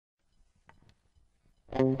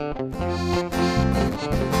Well,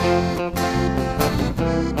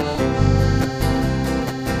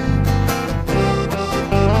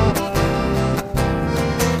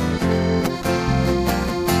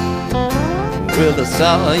 I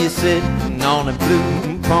saw you sitting on a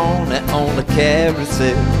blue pony on the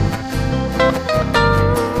carousel.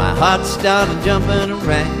 My heart started jumping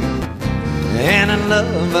around, and in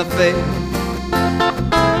love I fell.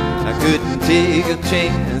 I couldn't take a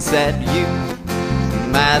chance that you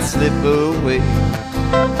might slip away.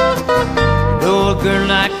 No, a girl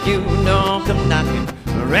like you don't come knocking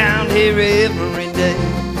around here every day.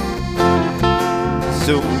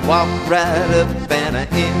 So I walked right up and I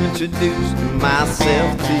introduced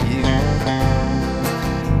myself to you.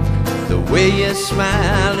 The way you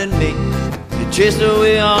smiled at me, you chased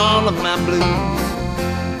away all of my blues.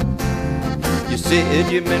 You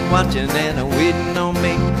said you've been watching and waiting on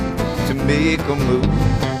me to make a move.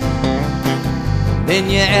 Then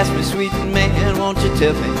you asked me, sweet man, won't you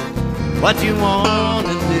tell me what you want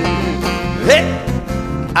to do? Hey,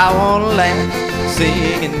 I want to laugh,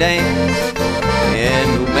 sing and dance and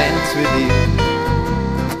romance with you.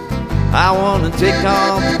 I want to take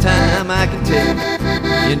all the time I can take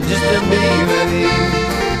and just to be with you.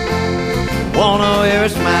 Wanna wear a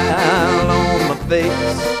smile on my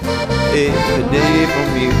face every day from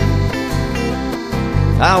you.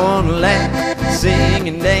 I wanna laugh, sing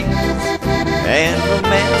and dance and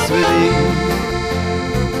romance with you.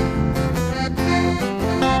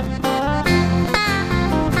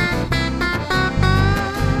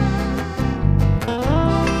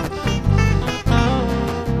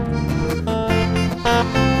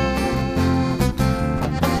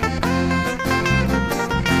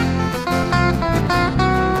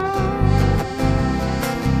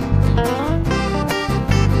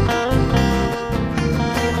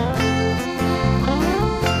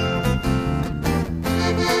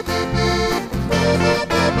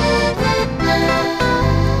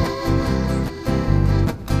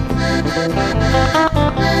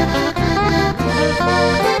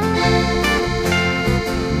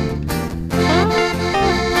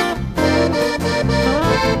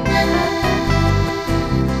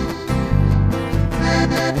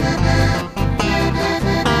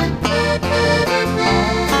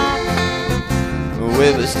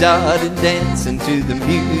 Well, we started dancing to the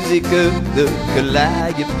music of the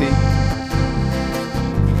calliope,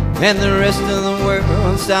 and the rest of the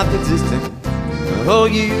world stopped existing. Oh,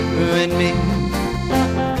 you and me.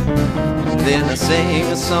 Then I sang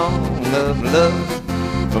a song of love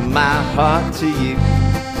from my heart to you.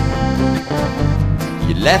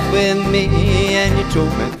 You laughed with me and you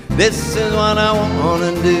told me this is what I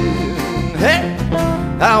wanna do. Hey,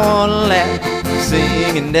 I wanna laugh,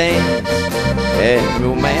 sing and dance and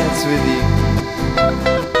romance with you.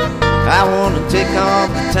 I wanna take all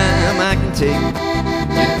the time I can take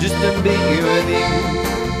just to be with you.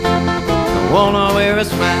 I wanna wear a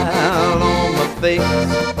smile on my face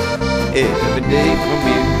every day from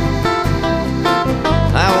you.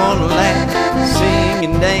 I wanna laugh, sing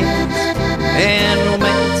and dance and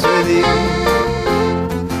romance with you.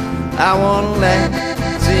 I wanna laugh,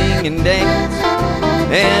 sing and dance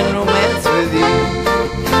and romance